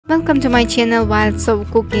Welcome to my channel Wild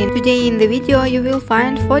Soul.Cooking. Today in the video you will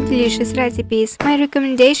find 4 delicious recipes. My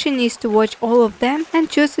recommendation is to watch all of them and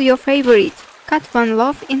choose your favorite. Cut one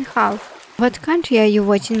loaf in half. What country are you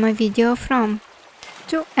watching my video from?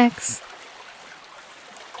 2x.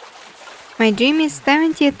 My dream is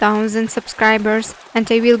 70,000 subscribers and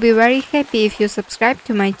I will be very happy if you subscribe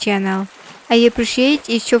to my channel. I appreciate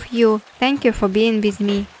each of you. Thank you for being with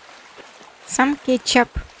me. Some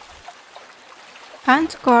ketchup.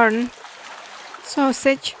 Canned corn,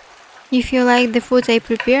 sausage. If you like the food I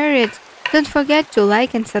prepared, don't forget to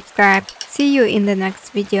like and subscribe. See you in the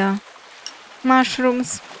next video.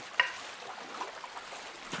 Mushrooms,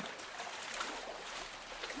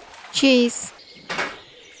 cheese,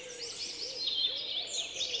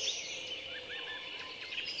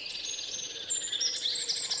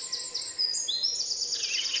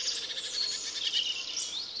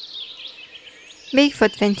 bake for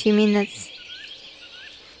 20 minutes.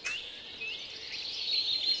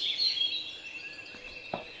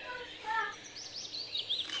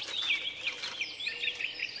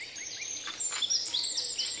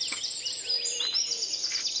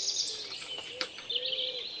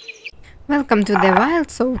 Welcome to the Wild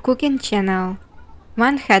Soul.Cooking channel.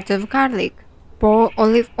 1 head of garlic. Pour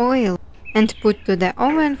olive oil and put to the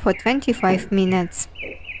oven for 25 minutes.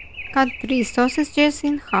 Cut 3 sausages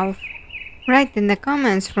in half. Write in the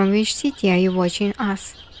comments from which city are you watching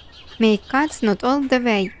us. Make cuts not all the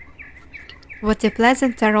way. What a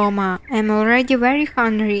pleasant aroma! I am already very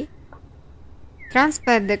hungry.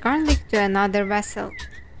 Transfer the garlic to another vessel.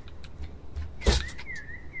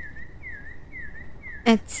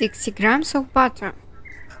 Add 60 grams of butter.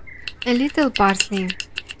 A little parsley.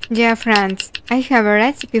 Dear friends, I have a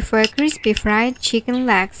recipe for a crispy fried chicken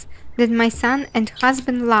legs that my son and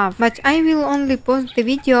husband love, but I will only post the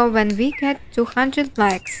video when we get 200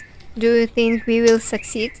 likes. Do you think we will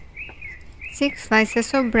succeed? 6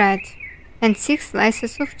 slices of bread and 6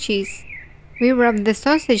 slices of cheese. We wrap the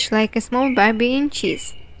sausage like a small baby in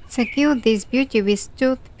cheese. Secure this beauty with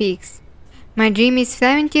toothpicks. My dream is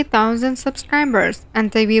 70,000 subscribers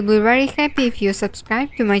and I will be very happy if you subscribe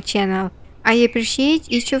to my channel. I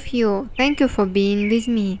appreciate each of you. Thank you for being with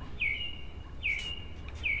me.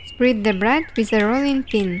 Spread the bread with a rolling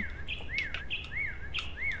pin.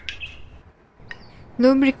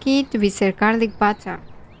 Lubricate with a garlic butter.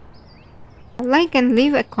 Like and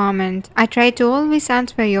leave a comment. I try to always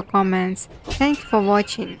answer your comments. Thank you for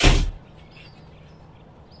watching.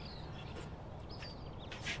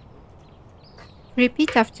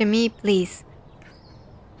 Repeat after me, please.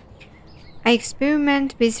 I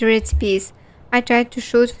experiment with recipes. I try to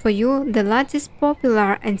shoot for you the latest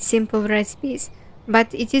popular and simple recipes,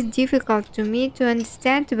 but it is difficult to me to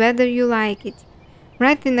understand whether you like it.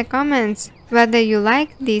 Write in the comments whether you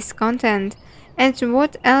like this content and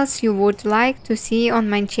what else you would like to see on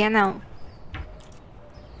my channel.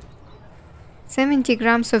 70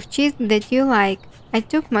 grams of cheese that you like. I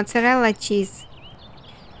took mozzarella cheese.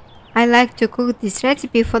 I like to cook this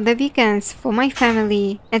recipe for the weekends for my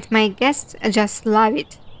family and my guests just love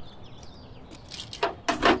it.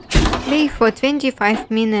 Bake for 25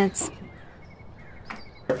 minutes.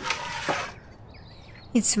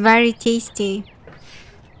 It's very tasty.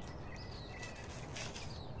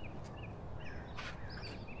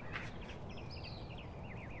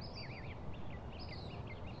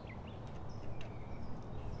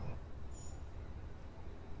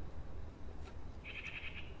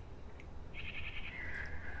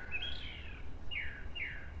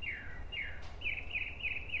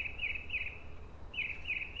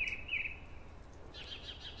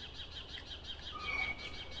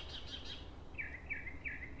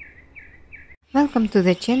 Welcome to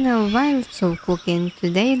the channel Wild Soul.Cooking.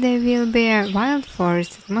 Today there will be a wild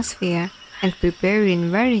forest atmosphere and preparing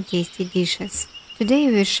very tasty dishes. Today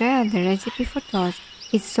we share the recipe for toast.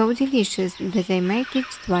 It's so delicious that I make it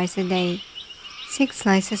twice a day. 6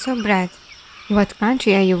 slices of bread. What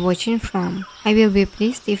country are you watching from? I will be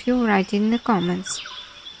pleased if you write in the comments.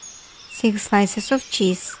 6 slices of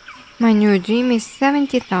cheese. My new dream is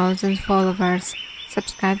 70,000 followers.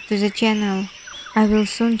 Subscribe to the channel. I will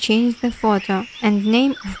soon change the photo and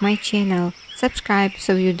name of my channel. Subscribe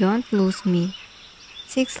so you don't lose me.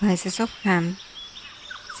 6 slices of ham.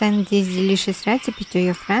 Send this delicious recipe to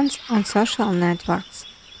your friends on social networks.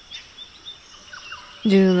 Do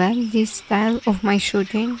you like this style of my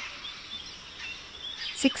shooting?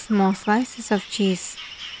 6 small slices of cheese.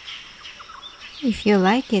 If you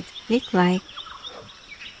like it, click like.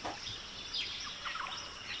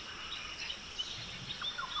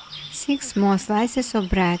 6 more slices of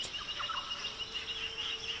bread.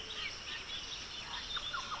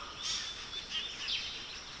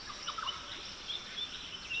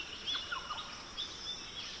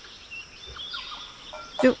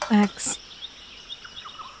 2 eggs,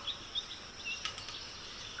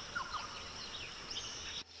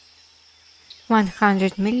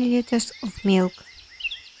 100 milliliters of milk,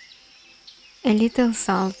 a little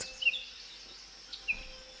salt.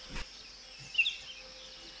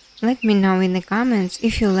 Let me know in the comments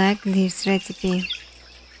if you like this recipe.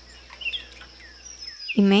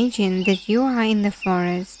 Imagine that you are in the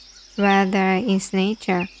forest, where there is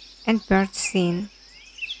nature and birds sing.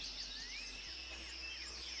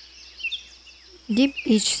 Dip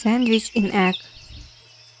each sandwich in egg.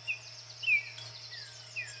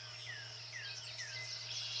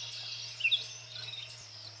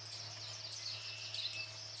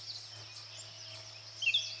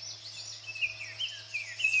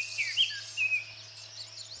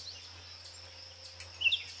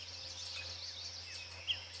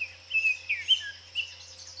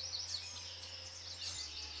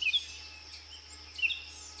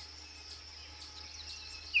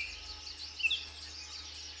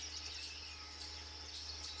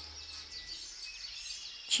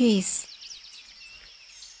 Cheese.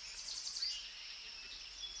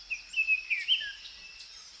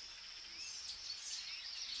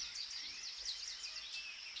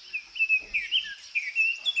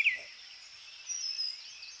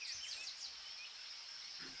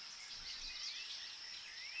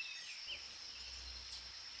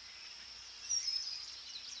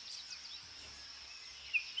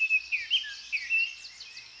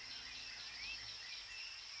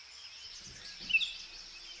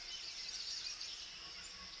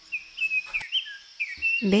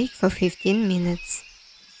 Bake for 15 minutes.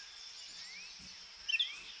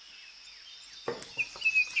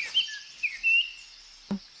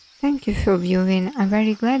 Thank you for viewing. I'm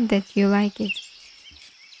very glad that you like it.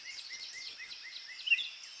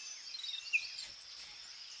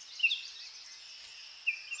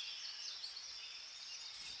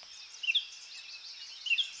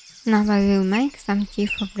 Now I will make some tea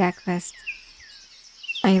for breakfast.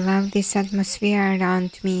 I love this atmosphere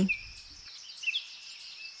around me.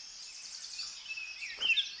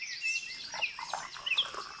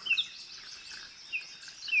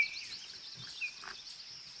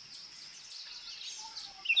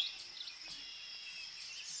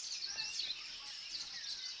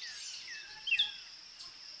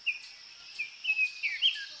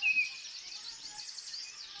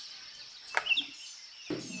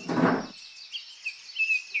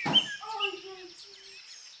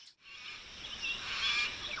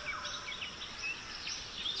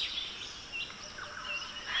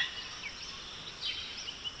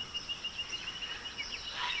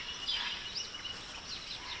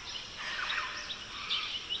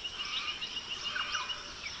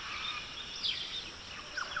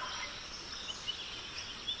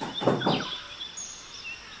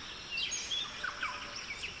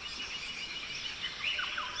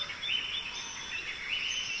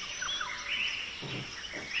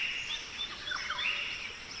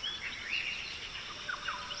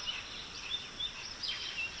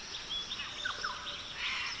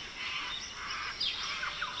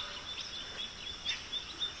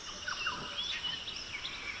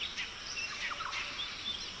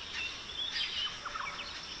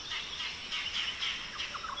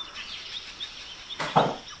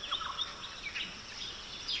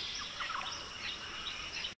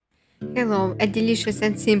 Hello, a delicious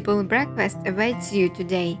and simple breakfast awaits you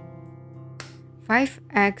today. 5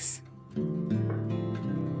 eggs,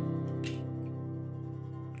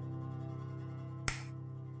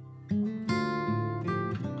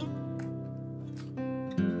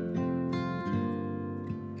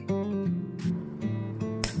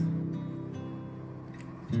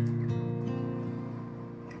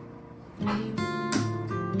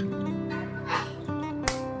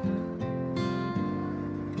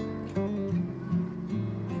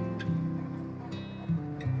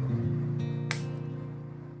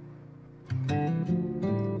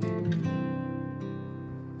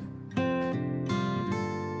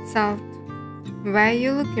 salt. Where are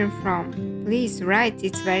you looking from? Please write,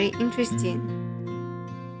 it's very interesting.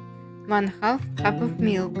 1/2 cup of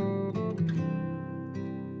milk.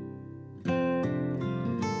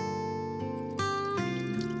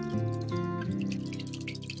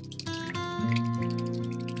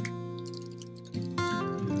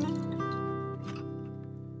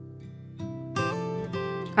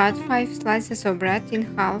 Cut 5 slices of bread in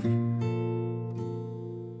half.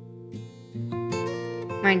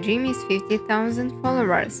 My dream is 50,000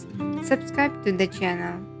 followers. Subscribe to the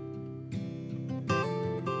channel.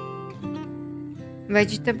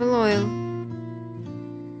 Vegetable oil.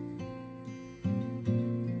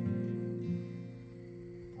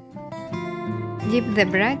 Dip the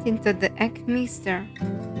bread into the egg mixture.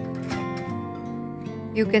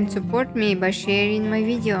 You can support me by sharing my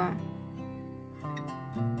video.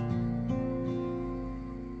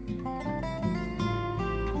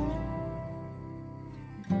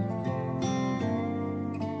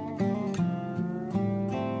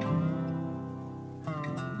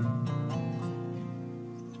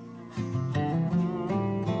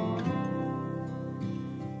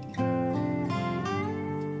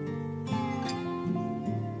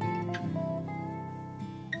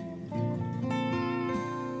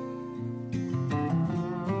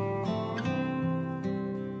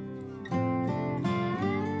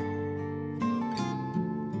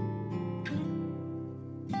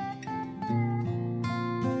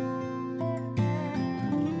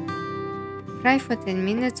 Fry for 10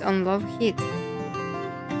 minutes on low heat.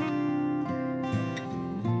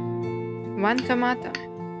 1 tomato.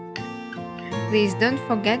 Please don't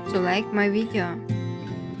forget to like my video.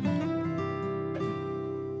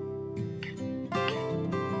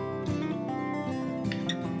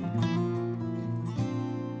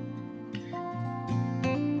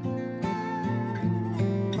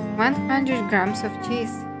 $100 of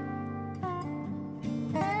cheese.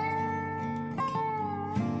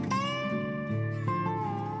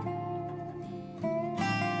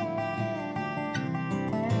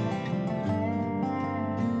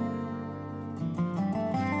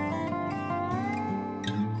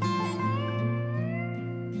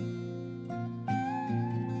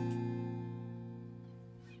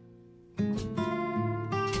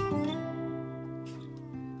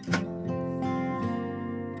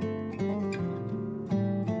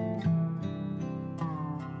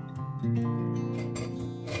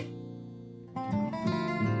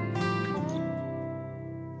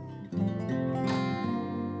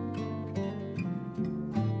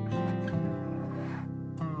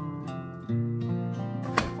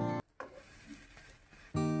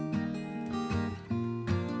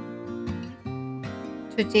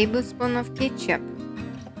 Two tablespoons of ketchup.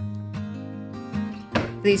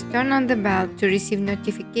 Please turn on the bell to receive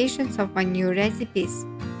notifications of my new recipes.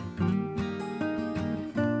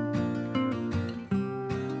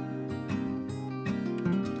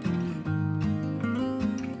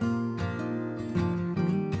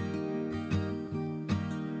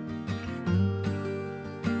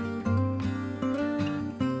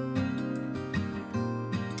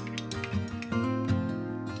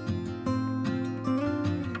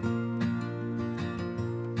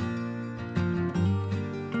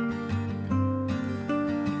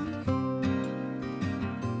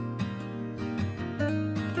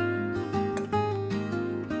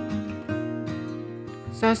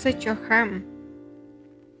 Sausage or ham.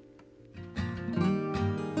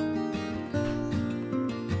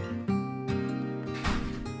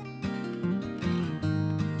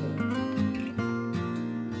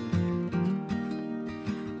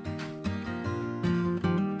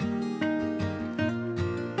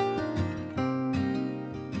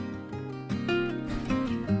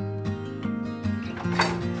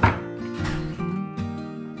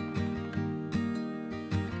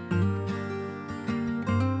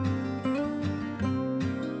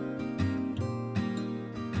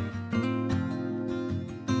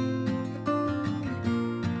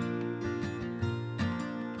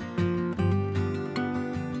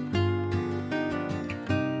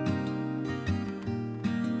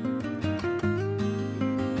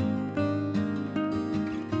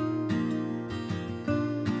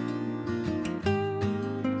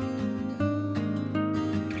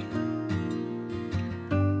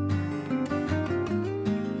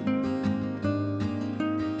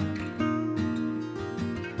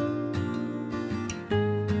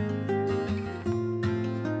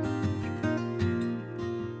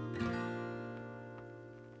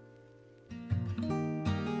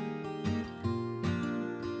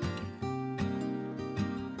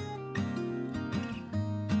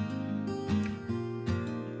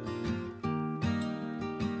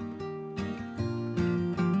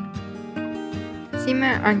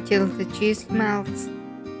 Simmer until the cheese melts.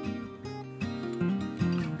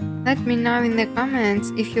 Let me know in the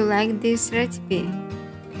comments if you like this recipe.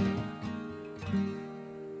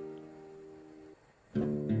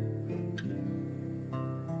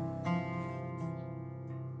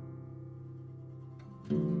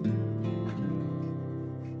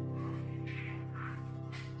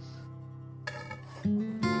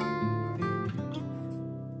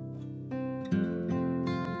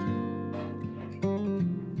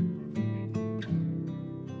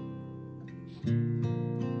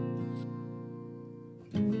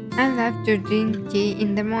 I love to drink tea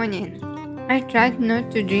in the morning. I tried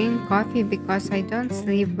not to drink coffee because I don't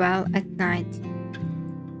sleep well at night.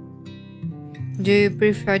 Do you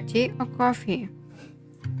prefer tea or coffee?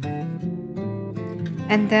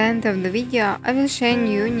 At the end of the video, I will share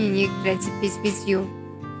new and unique recipes with you.